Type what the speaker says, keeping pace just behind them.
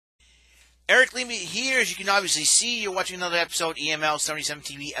Eric Levy here. As you can obviously see, you're watching another episode, EML77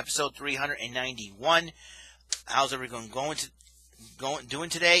 TV, episode 391. How's everyone doing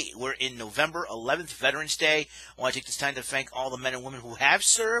today? We're in November 11th, Veterans Day. I want to take this time to thank all the men and women who have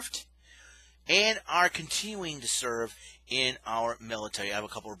served and are continuing to serve in our military. I have a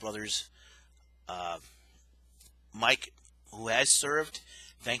couple of brothers, Mike, who has served.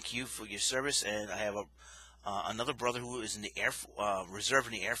 Thank you for your service. And I have another brother who is in the reserve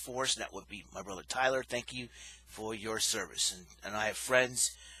in the Air Force, and that would be my brother Tyler. Thank you for your service. And I have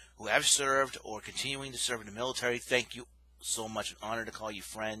friends who have served or continuing to serve in the military. Thank you so much. An honor to call you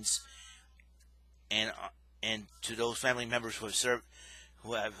friends. And to those family members who have served,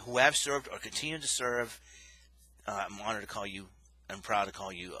 who have served or continue to serve, I'm honored to call you. I'm proud to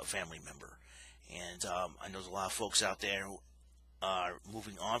call you a family member. And I know there's a lot of folks out there who are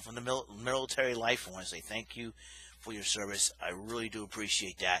moving on from the military life. I want to say thank you for your service. I really do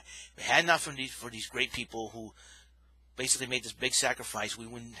appreciate that. If it had not for these great people who basically made this big sacrifice, we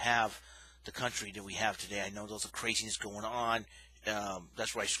wouldn't have the country that we have today. I know there's a craziness going on.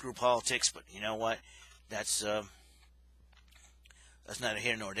 That's why I screw politics, but you know what? That's neither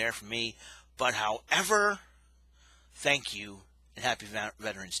here nor there for me. But however, thank you and happy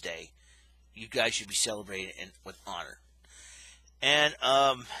Veterans Day. You guys should be celebrated with honor. And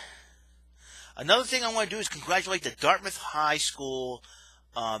another thing I want to do is congratulate the Dartmouth High School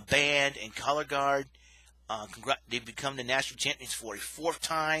band and color guard. They've become the national champions for a fourth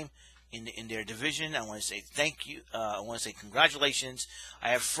time in their division. I want to say thank you. I want to say congratulations. I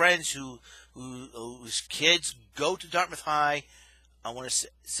have friends whose kids go to Dartmouth High. I want to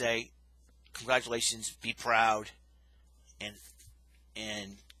say congratulations. Be proud and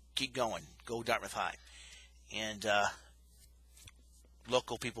keep going. Go Dartmouth High. And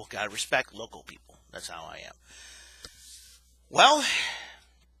local people gotta respect local people. That's how I am. Well,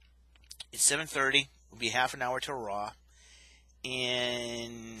 it's 7:30. It'll be half an hour to Raw.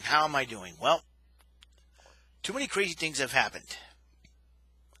 And how am I doing? Well, too many crazy things have happened.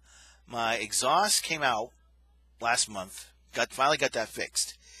 My exhaust came out last month. Finally got that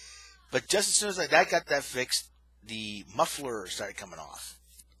fixed. But just as soon as I got that fixed, the muffler started coming off.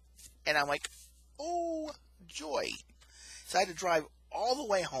 And I'm like, oh, joy. So I had to drive all the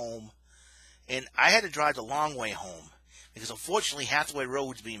way home, and I had to drive the long way home because unfortunately Hathaway Road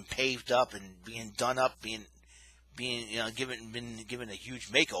was being paved up and being done up, being given a huge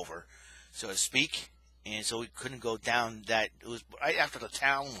makeover, so to speak, and so we couldn't go down that. It was right after the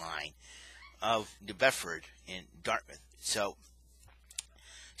town line of New Bedford in Dartmouth. So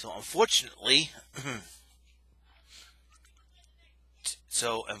unfortunately,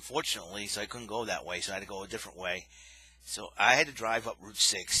 so I couldn't go that way, so I had to go a different way. So I had to drive up Route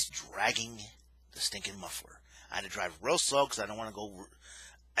 6, dragging the stinking muffler. I had to drive real slow because I didn't want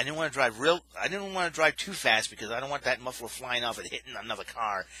to drive too fast because I don't want that muffler flying off and hitting another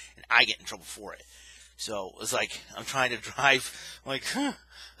car and I get in trouble for it. So it's like I'm trying to drive like, and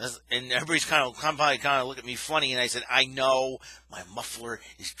everybody's kind of look at me funny, and I said, I know my muffler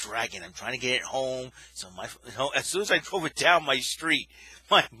is dragging. I'm trying to get it home. So as soon as I drove it down my street,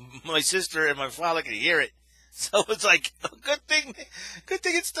 my sister and my father could hear it. So it's like a good thing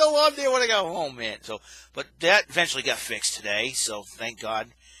it's still on there when I got home, man. So, but that eventually got fixed today. So thank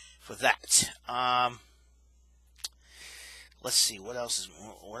God for that. Let's see what else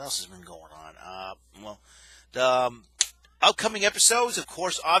has been going on. Well, the upcoming episodes, of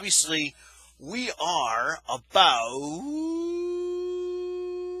course, obviously, we are about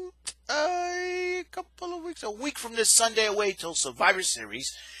a week from this Sunday away till Survivor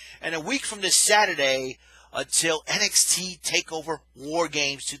Series, and a week from this Saturday until NXT TakeOver War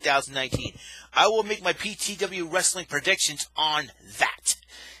Games 2019. I will make my PTW wrestling predictions on that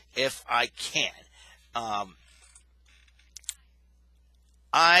if I can.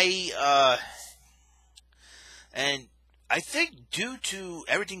 And I think due to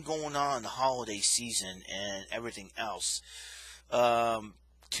everything going on in the holiday season and everything else,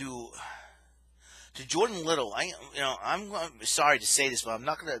 to Jordan Little, I'm sorry to say this, but I'm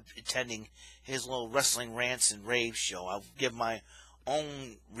not going to be attending his little wrestling rants and raves show. I'll give my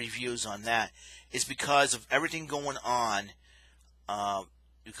own reviews on that. It's because of everything going on,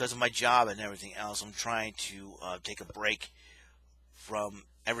 because of my job and everything else. I'm trying to take a break from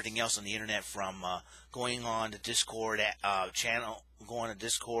everything else on the internet, from going on the Discord channel, going to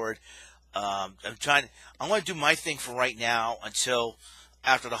Discord. I want to do my thing for right now until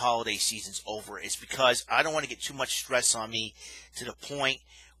after the holiday season's over. It's because I don't want to get too much stress on me to the point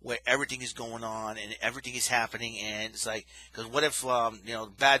where everything is going on and everything is happening, and it's like, because what if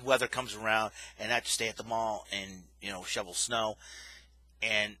bad weather comes around and I have to stay at the mall and shovel snow,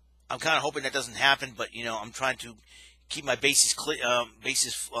 and I'm kind of hoping that doesn't happen, but you know, I'm trying to keep my bases cleared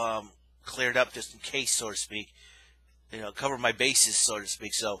up just in case, so to speak. You know, cover my bases, so to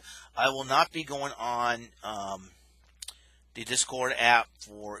speak. So I will not be going on the Discord app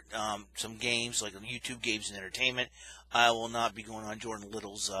for some games like YouTube games and entertainment. I will not be going on Jordan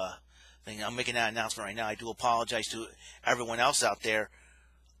Little's thing. I'm making that announcement right now. I do apologize to everyone else out there,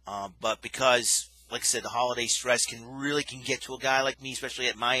 but because, like I said, the holiday stress can get to a guy like me, especially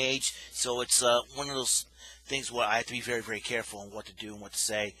at my age. So it's one of those things where I have to be very, very careful on what to do and what to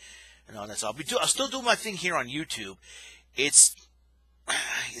say. And all that. So I'll still do my thing here on YouTube. It's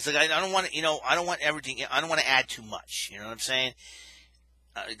like I don't want to, you know, I don't want everything. I don't want to add too much. You know what I'm saying?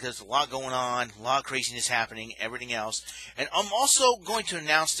 Because a lot going on, a lot of craziness happening, everything else. And I'm also going to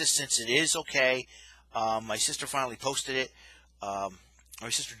announce this since it is okay. My sister finally posted it. My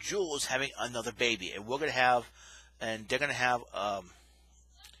sister Jewel is having another baby, and they're gonna have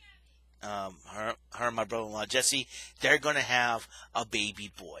her and my brother-in-law Jesse. They're gonna have a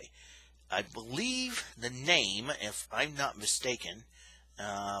baby boy. I believe the name, if I'm not mistaken.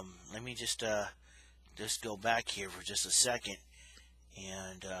 Let me just go back here for just a second.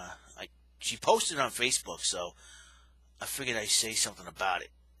 And she posted it on Facebook, so I figured I'd say something about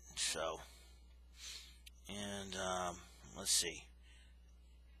it. So, and let's see.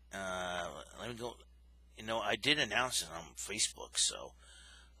 Let me go. You know, I did announce it on Facebook, so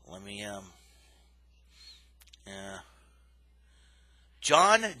let me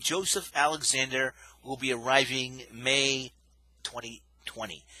John Joseph Alexander will be arriving May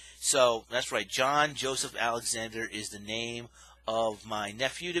 2020. So that's right. John Joseph Alexander is the name of my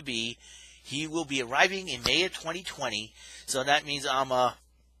nephew-to-be. He will be arriving in May of 2020. So that means I'm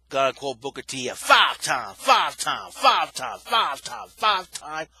gonna quote Booker T, a five-time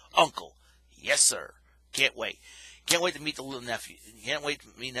uncle. Yes, sir. Can't wait. Can't wait to meet the little nephew. Can't wait to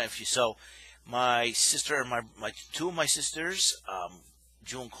meet the nephew. So my sister and my two of my sisters,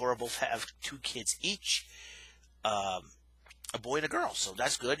 Jewel and Cora, both have 2 kids each, a boy and a girl. So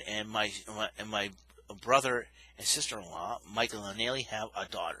that's good. And my brother and sister-in-law, Michael and Nellie, have a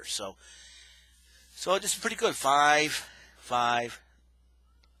daughter. So this is pretty good. 5.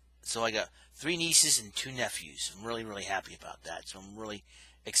 So I got 3 nieces and 2 nephews. I'm really, really happy about that. So I'm really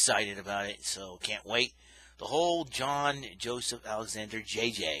excited about it. So can't wait. The whole John Joseph Alexander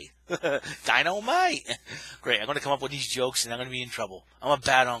JJ. Dynamite. Great. I'm going to come up with these jokes and I'm going to be in trouble. I'm a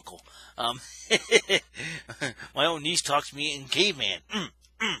bad uncle. My own niece talks to me in caveman. And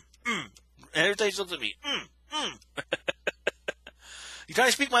every time she looks at me. You trying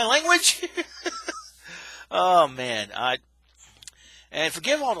to speak my language? Oh, man. And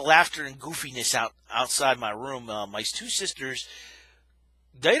forgive all the laughter and goofiness outside my room. My 2 sisters,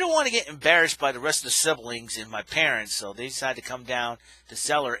 they don't want to get embarrassed by the rest of the siblings and my parents, so they decided to come down to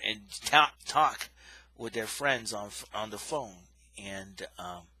cellar and talk with their friends on the phone. And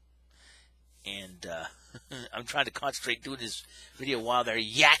I'm trying to concentrate doing this video while they're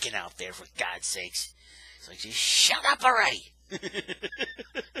yakking out there, for God's sakes. So just shut up already.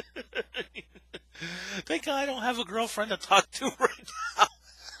 Thank God I don't have a girlfriend to talk to right now.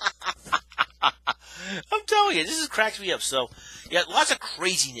 I'm telling you, this cracks me up. So, yeah, lots of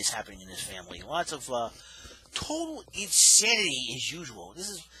craziness happening in this family. Lots of total insanity as usual.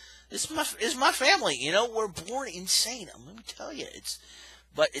 This is my family. You know, we're born insane. Let me tell you,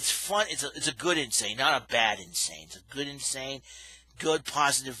 but it's fun. It's a good insane, not a bad insane. It's a good insane, good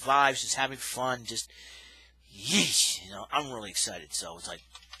positive vibes, just having fun. Just yeesh, you know, I'm really excited. So it's like.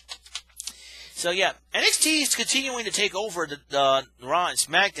 So, yeah, NXT is continuing to take over the Raw and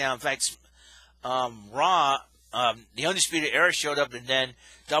SmackDown. In fact, Raw, the Undisputed Era showed up, and then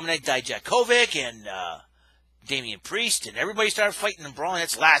Dominik Dijakovic and Damian Priest, and everybody started fighting and brawling.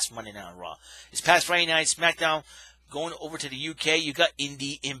 That's last Monday Night on Raw. This past Friday night, SmackDown, going over to the UK, you got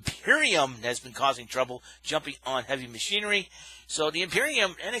the Imperium that's been causing trouble, jumping on heavy machinery. So the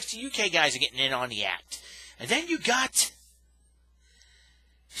Imperium, NXT UK guys are getting in on the act. And then you got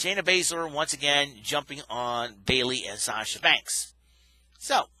Shayna Baszler, once again, jumping on Bayley and Sasha Banks.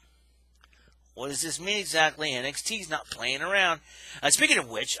 So, what does this mean exactly? NXT's not playing around. Speaking of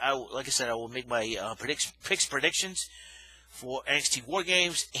which, like I said, I will make my predictions for NXT War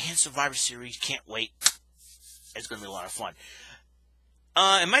Games and Survivor Series. Can't wait. It's going to be a lot of fun.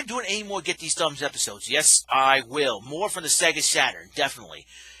 Am I doing any more Get These Thumbs episodes? Yes, I will. More from the Sega Saturn, definitely.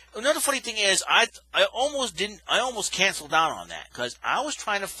 Another funny thing is, I almost canceled out on that, because I was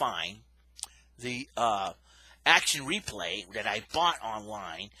trying to find the action replay that I bought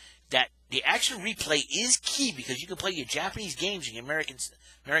online. That the action replay is key, because you can play your Japanese games in your American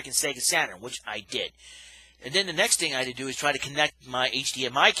Sega Saturn, which I did. And then the next thing I had to do is try to connect my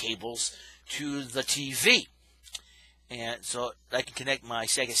HDMI cables to the TV. And so I can connect my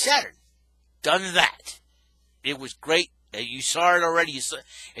Sega Saturn. Done that. It was great. You saw it already.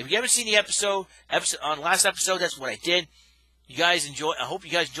 If you haven't seen the episode on last episode, that's what I did. You guys enjoy. I hope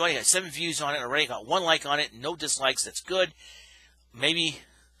you guys enjoy. I got 7 views on it already. Got 1 like on it. No dislikes. That's good. Maybe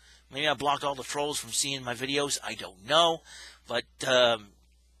I blocked all the trolls from seeing my videos. I don't know. But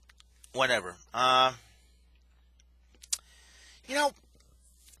whatever.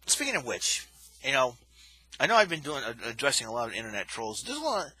 Speaking of which, I know I've been addressing a lot of internet trolls. Just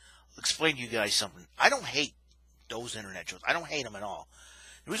want to explain to you guys something. I don't hate those internet trolls. I don't hate them at all.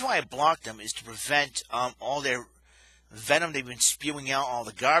 The reason why I blocked them is to prevent all their venom they've been spewing out, all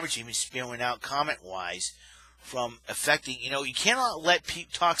the garbage they've been spewing out comment-wise from affecting, you cannot let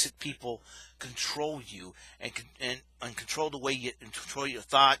toxic people control you and control the way you control your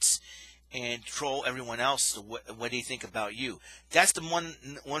thoughts and control everyone else what they think about you. That's the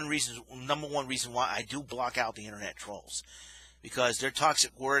number one reason why I do block out the internet trolls, because their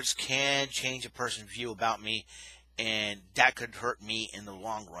toxic words can change a person's view about me, and that could hurt me in the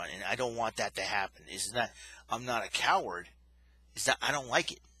long run, and I don't want that to happen. It's not I'm not a coward. It's that I don't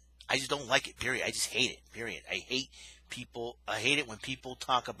like it. I just don't like it, period. I just hate it, period. I hate people. I hate it when people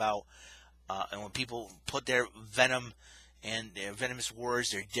talk about and when people put their venom and their venomous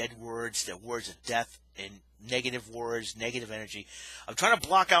words, their dead words, their words of death, and negative words, negative energy. I'm trying to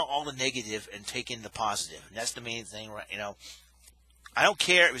block out all the negative and take in the positive, and that's the main thing, right? I don't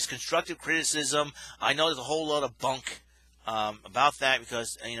care if it's constructive criticism. I know there's a whole lot of bunk about that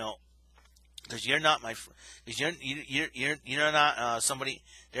because because you're not my, because you're not somebody.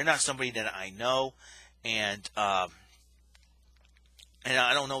 They're not somebody that I know, and I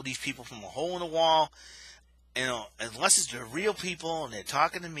don't know these people from a hole in the wall. Unless it's the real people and they're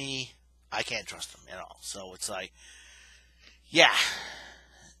talking to me, I can't trust them at all. So it's like, yeah.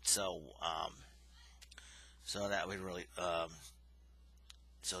 So that would really,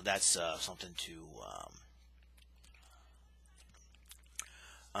 so that's something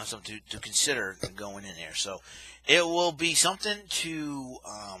to consider going in there. So it will be something to,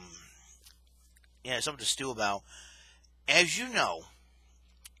 something to stew about. As you know,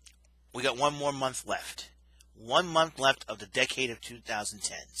 we got 1 more month left. 1 month left of the decade of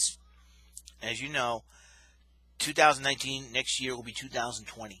 2010s. As you know, 2019, next year will be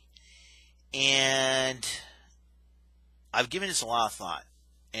 2020. And I've given this a lot of thought.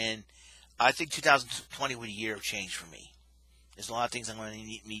 And I think 2020 will be a year of change for me. There's a lot of things I'm going to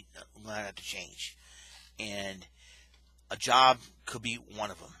have to change. And a job could be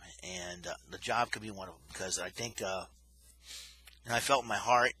one of them. And the job could be one of them. Because I think, I felt in my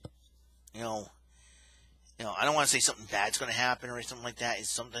heart, I don't want to say something bad's going to happen or something like that. It's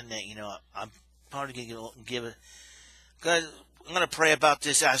something that, I'm probably going to give it. I'm going to pray about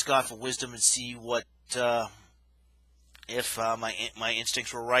this, ask God for wisdom, and see what, if my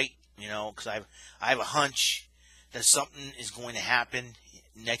instincts were right, because I have a hunch that something is going to happen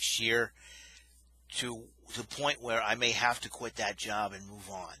next year to the point where I may have to quit that job and move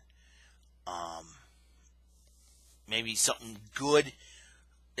on. Maybe something good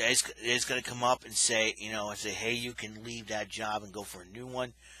is going to come up and say, hey, you can leave that job and go for a new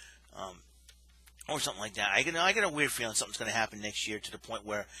one, or something like that. I get a weird feeling something's going to happen next year to the point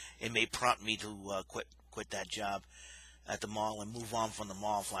where it may prompt me to quit that job at the mall and move on from the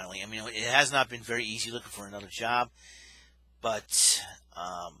mall finally. I mean, it has not been very easy looking for another job, but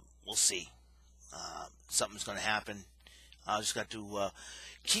we'll see. Something's going to happen. I just got to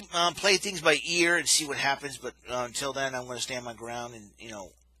keep play things by ear and see what happens. But until then, I'm going to stand my ground and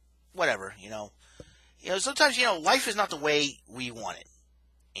whatever. Sometimes life is not the way we want it,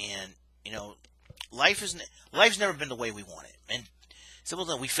 and life's never been the way we want it. And simple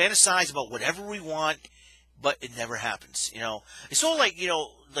thing, we fantasize about whatever we want, but it never happens. It's sort of like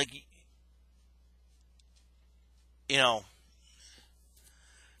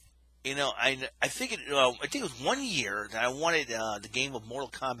I think it was 1 year that I wanted the game of Mortal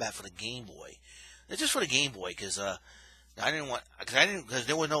Kombat for the Game Boy. It's just for the Game Boy because I didn't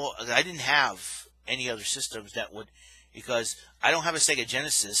have any other systems that would, because I don't have a Sega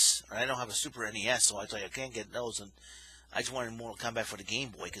Genesis and I don't have a Super NES, so I thought I can't get those, and I just wanted Mortal Kombat for the Game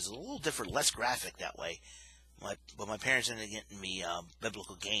Boy because it's a little different, less graphic that way. But my parents ended up getting me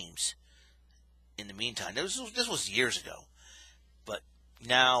biblical games in the meantime. This was years ago. But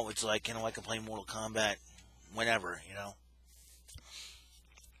now it's like, I can play Mortal Kombat whenever,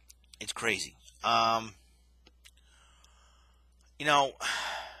 It's crazy.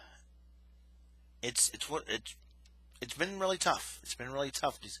 It's been really tough. It's been really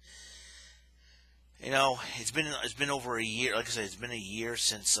tough. It's been over a year. Like I said, it's been a year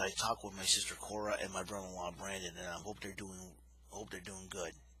since I talked with my sister Cora and my brother-in-law Brandon, and I hope they're doing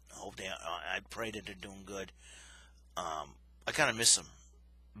good. I pray that they're doing good. I kind of miss them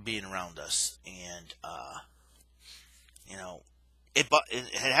being around us, and you know, it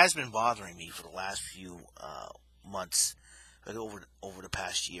has been bothering me for the last few months, like over the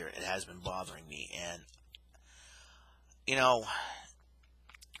past year. It has been bothering me, and you know,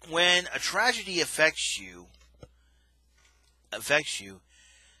 when a tragedy affects you,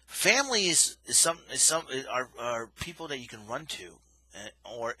 family are people that you can run to,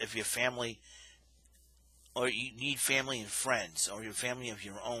 or if your family, or you need family and friends, or your family of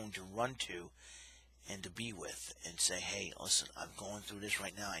your own to run to and to be with, and say, hey, listen, I'm going through this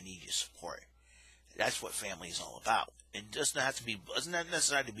right now. I need your support. That's what family is all about. It doesn't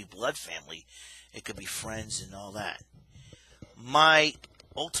necessarily be blood family. It could be friends and all that. My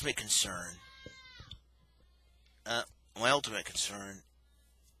ultimate concern, uh, my ultimate concern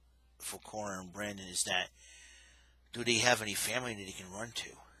for Cora and Brandon is that, do they have any family that they can run to?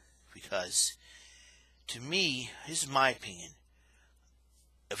 Because to me, this is my opinion.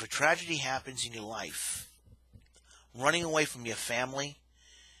 If a tragedy happens in your life, running away from your family,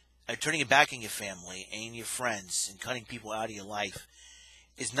 turning your back on your family and your friends, and cutting people out of your life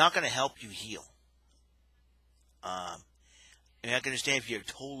is not going to help you heal. I can understand if you're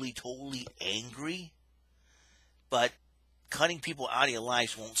totally angry, but cutting people out of your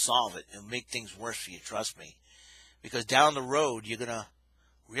life won't solve it. It'll make things worse for you, trust me. Because down the road, you're going to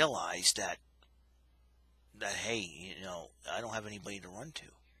realize that hey, I don't have anybody to run to.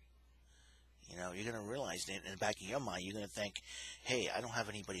 You're going to realize that in the back of your mind, you're going to think, hey, I don't have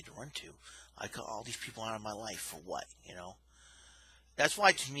anybody to run to. I cut all these people out of my life for what, That's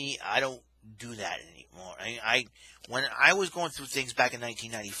why, to me, I don't do that anymore. When I was going through things back in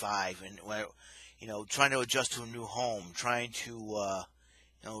 1995, and trying to adjust to a new home, trying to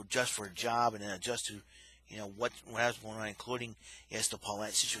adjust for a job, and then adjust to what was going on, including the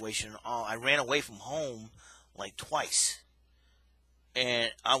Paulette situation and all. I ran away from home like twice,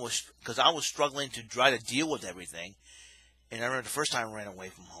 and because I was struggling to try to deal with everything. And I remember the first time I ran away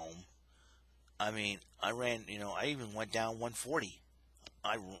from home, I even went down 140.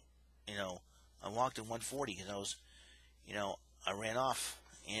 I walked in 140 because I ran off,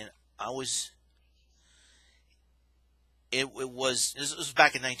 and this was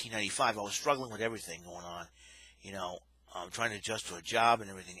back in 1995. I was struggling with everything going on, trying to adjust to a job and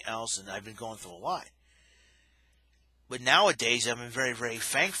everything else, and I've been going through a lot. But nowadays, I've been very, very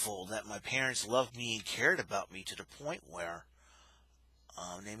thankful that my parents loved me and cared about me to the point where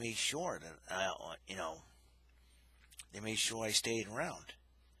they made sure that they made sure I stayed around,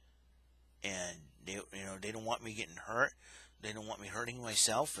 and they don't want me getting hurt. They don't want me hurting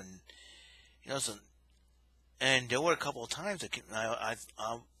myself, and and there were a couple of times I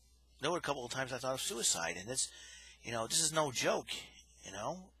thought of suicide, and this is no joke,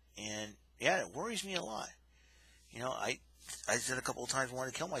 and yeah, it worries me a lot. I said a couple of times I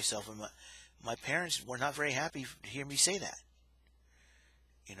wanted to kill myself, and my parents were not very happy to hear me say that.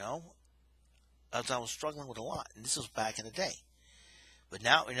 As I was struggling with a lot, and this was back in the day. But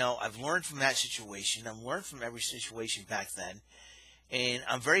now, I've learned from that situation. I've learned from every situation back then, and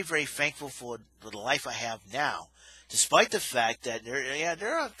I'm very, very thankful for the life I have now, despite the fact that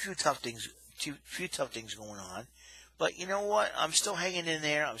there are a few tough things going on. But you know what? I'm still hanging in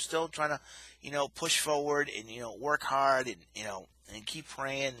there. I'm still trying to, push forward and work hard and and keep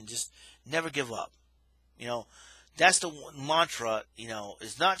praying and just never give up. That's the mantra.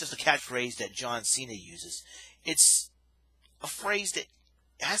 It's not just a catchphrase that John Cena uses. It's a phrase that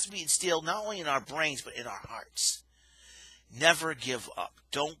has to be instilled not only in our brains but in our hearts. Never give up.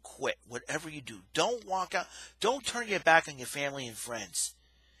 Don't quit. Whatever you do, don't walk out. Don't turn your back on your family and friends.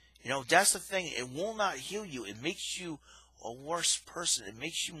 That's the thing. It will not heal you. It makes you a worse person. It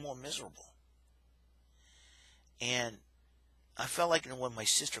makes you more miserable. And I felt like when my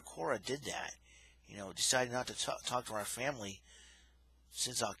sister Cora did that, decided not to talk to our family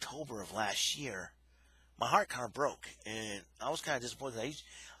since October of last year, my heart kind of broke, and I was kind of disappointed.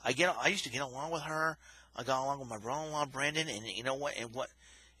 I used to get along with her. I got along with my brother-in-law Brandon, and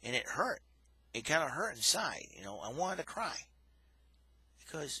and it hurt. It kind of hurt inside. I wanted to cry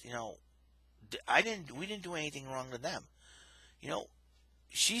because we didn't do anything wrong to them.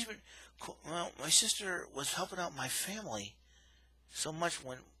 My sister was helping out my family so much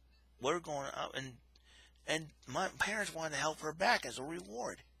when we were going out, and my parents wanted to help her back as a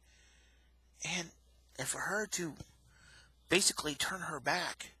reward, and for her to basically turn her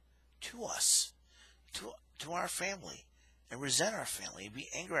back to us, to our family, and resent our family and be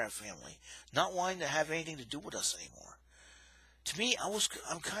angry at our family, not wanting to have anything to do with us anymore. To me,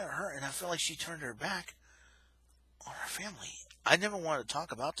 I'm kind of hurt, and I feel like she turned her back on her family. I never wanted to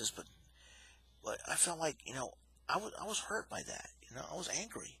talk about this, but I felt like, I was hurt by that. I was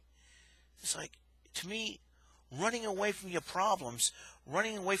angry. It's like, to me, running away from your problems,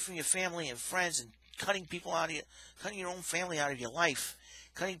 running away from your family and friends, and cutting your own family out of your life,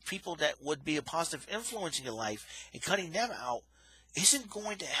 cutting people that would be a positive influence in your life, and cutting them out, isn't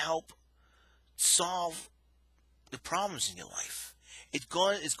going to help solve the problems in your life. It's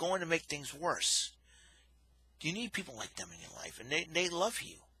going to make things worse. You need people like them in your life, and they love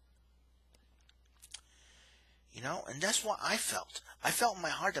you. And that's what I felt. I felt in my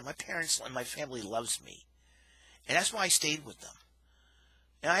heart that my parents and my family loves me. And that's why I stayed with them.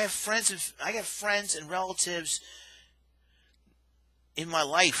 And I have friends and relatives in my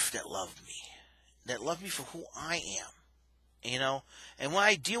life that love me for who I am. And when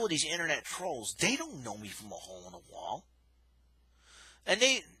I deal with these internet trolls, they don't know me from a hole in the wall. And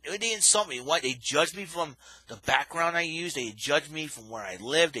they insult me. What? They judge me from the background I use. They judge me from where I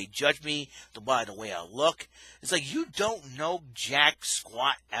live. They judge me by the way I look. It's like, you don't know jack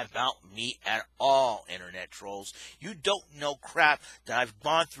squat about me at all, internet trolls. You don't know crap that I've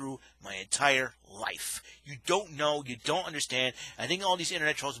gone through my entire life. You don't know. You don't understand. I think all these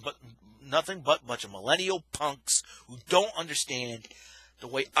internet trolls are nothing but a bunch of millennial punks who don't understand the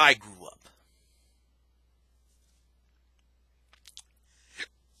way I grew up.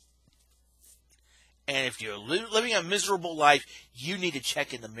 And if you're living a miserable life, you need to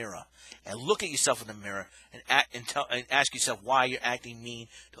check in the mirror and look at yourself in the mirror and ask yourself why you're acting mean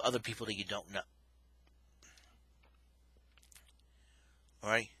to other people that you don't know. All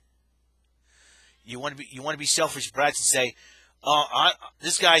right? You want to be selfish, brats, and say,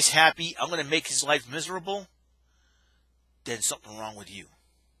 this guy's happy, I'm going to make his life miserable. Then something wrong with you.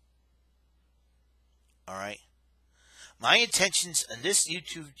 All right? My intentions on this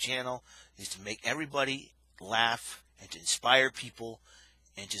YouTube channel is to make everybody laugh and to inspire people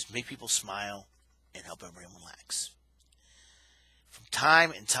and just make people smile and help everyone relax. From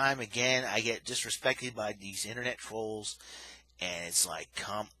time and time again, I get disrespected by these internet trolls, and it's like,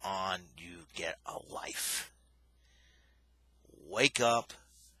 come on, you get a life. Wake up,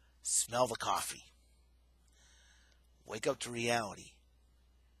 smell the coffee. Wake up to reality.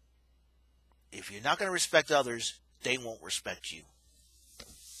 If you're not going to respect others, they won't respect you.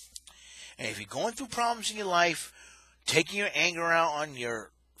 And if you're going through problems in your life, taking your anger out on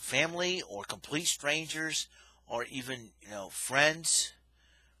your family or complete strangers or even, friends,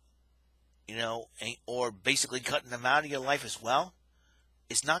 or basically cutting them out of your life as well,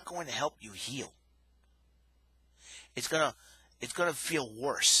 it's not going to help you heal. It's going to feel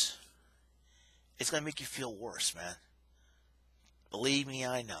worse. It's going to make you feel worse, man. Believe me,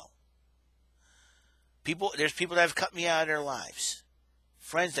 I know. There's people that have cut me out of their lives.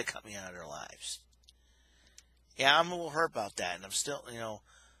 Friends that cut me out of their lives. Yeah, I'm a little hurt about that, and I'm still,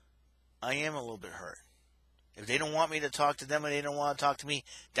 I am a little bit hurt. If they don't want me to talk to them and they don't want to talk to me,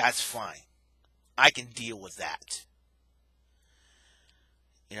 that's fine. I can deal with that.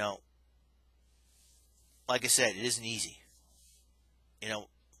 Like I said, it isn't easy.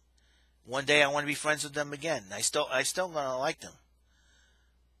 One day I want to be friends with them again. I still gonna like them.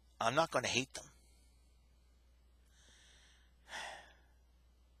 I'm not gonna hate them.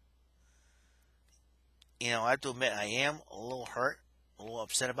 I have to admit, I am a little hurt, a little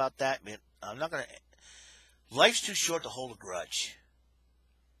upset about that, but I'm not going to... Life's too short to hold a grudge.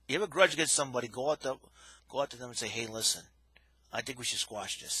 You have a grudge against somebody, go out to them and say, hey, listen, I think we should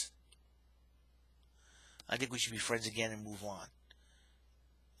squash this. I think we should be friends again and move on.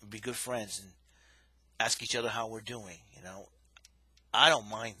 And be good friends and ask each other how we're doing, I don't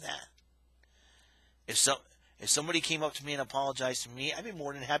mind that. If somebody came up to me and apologized to me, I'd be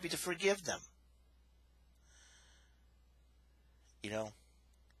more than happy to forgive them.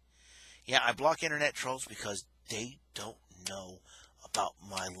 Yeah, I block internet trolls because they don't know about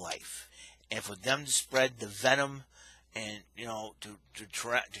my life. And for them to spread the venom and, to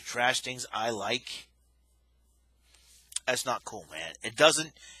trash things I like, that's not cool, man. It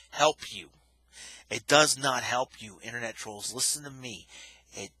doesn't help you. It does not help you, internet trolls. Listen to me.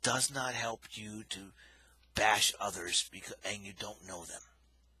 It does not help you to bash others and you don't know them.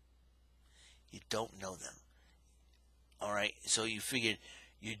 You don't know them. All right, so you figured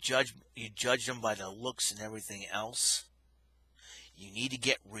you judge them by the looks and everything else. You need to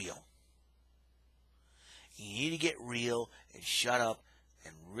get real. You need to get real and shut up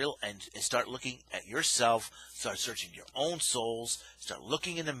and start looking at yourself. Start searching your own souls. Start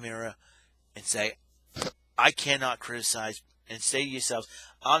looking in the mirror and say, I cannot criticize and say to yourselves,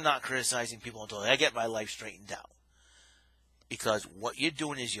 I'm not criticizing people until I get my life straightened out. Because what you're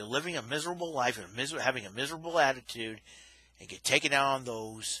doing is you're living a miserable life and having a miserable attitude and get taken out on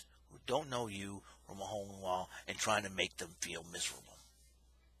those who don't know you from a hole in the wall and trying to make them feel miserable.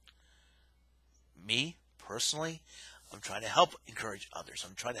 Me, personally, I'm trying to help encourage others.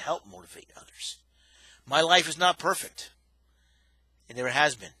 I'm trying to help motivate others. My life is not perfect. It never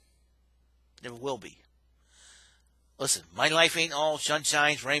has been. Never will be. Listen, my life ain't all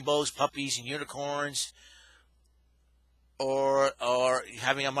sunshines, rainbows, puppies, and unicorns, or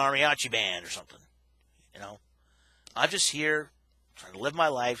having a mariachi band or something. You know, I'm just here trying to live my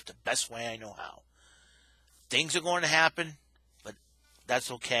life the best way I know how. Things are going to happen, but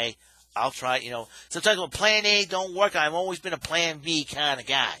that's okay. I'll try, sometimes when plan A don't work, I've always been a plan B kind of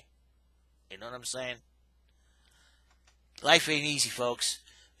guy. You know what I'm saying? Life ain't easy, folks.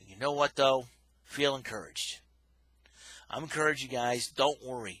 And you know what, though? Feel encouraged. I'm encouraging you guys. Don't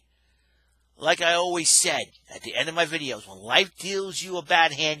worry. Like I always said at the end of my videos, when life deals you a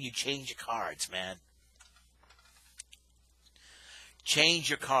bad hand, you change your cards, man. Change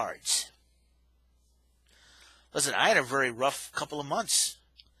your cards. Listen, I had a very rough couple of months.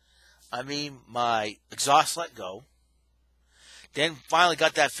 I mean, my exhaust let go. Then finally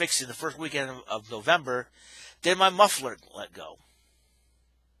got that fixed in the first weekend of November. Then my muffler let go.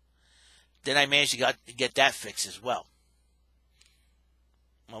 Then I managed to get that fixed as well.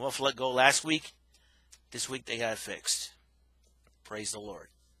 My muffler let go last week. This week they got it fixed. Praise the Lord.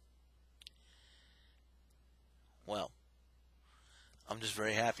 Well, I'm just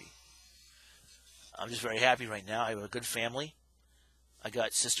very happy. I'm just very happy right now. I have a good family. I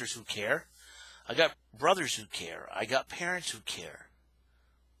got sisters who care. I got brothers who care. I got parents who care.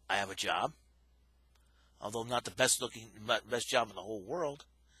 I have a job. Although not the best job in the whole world.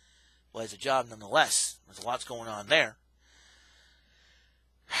 Well, it's a job nonetheless. There's lots going on there.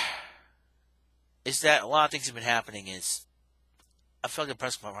 Is that a lot of things have been happening is I feel like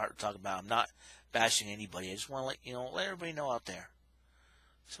pressing my heart to talk about. I'm not bashing anybody. I just want to let everybody know out there.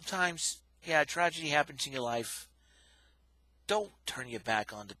 Sometimes, yeah, tragedy happens in your life. Don't turn your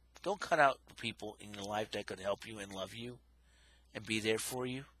back on don't cut out the people in your life that could help you and love you and be there for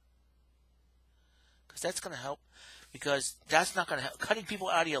you. Because that's going to help. Because that's not going to help. Cutting people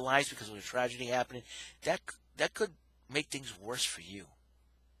out of your lives because of a tragedy happening, that could make things worse for you.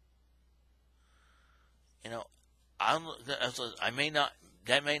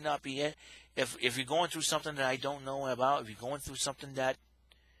 That may not be it. If you're going through something that I don't know about, if you're going through something that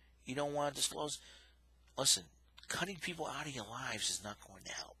you don't want to disclose, listen, cutting people out of your lives is not going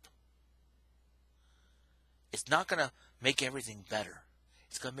to help. It's not going to make everything better.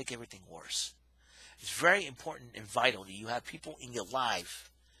 It's going to make everything worse. It's very important and vital that you have people in your lives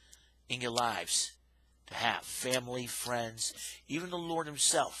to have family, friends, even the Lord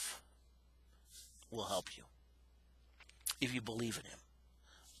himself will help you if you believe in him.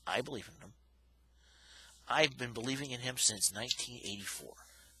 I believe in him. I've been believing in him since 1984,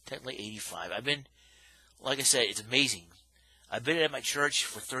 technically 85. Like I said, it's amazing. I've been at my church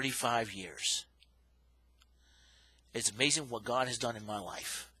for 35 years. It's amazing what God has done in my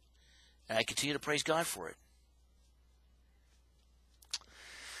life. And I continue to praise God for it.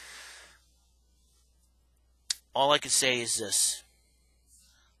 All I can say is this.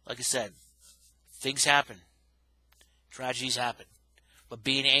 Like I said, things happen. Tragedies happen. But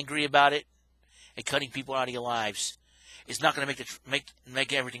being angry about it and cutting people out of your lives is not going to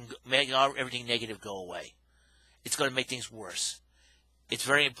make everything negative go away. It's going to make things worse. It's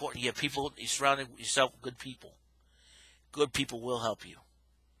very important. You have people, you surround yourself with good people. Good people will help you.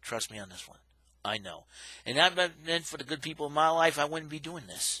 Trust me on this one. I know. And if not meant for the good people in my life, I wouldn't be doing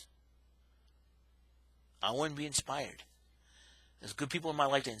this. I wouldn't be inspired. There's good people in my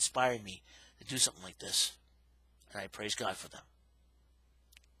life that inspired me to do something like this. And I praise God for them.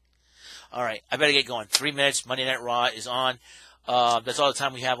 All right, I better get going. 3 minutes. Monday Night Raw is on. That's all the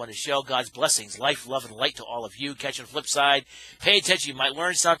time we have on the show. God's blessings, life, love, and light to all of you. Catch you on the flip side. Pay attention. You might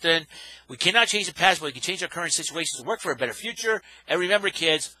learn something. We cannot change the past, but we can change our current situations to work for a better future. And remember,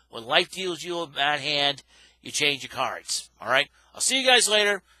 kids, when life deals you a bad hand, you change your cards. All right? I'll see you guys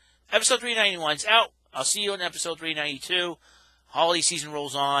later. Episode 391 is out. I'll see you in episode 392. Holiday season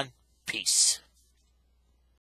rolls on. Peace.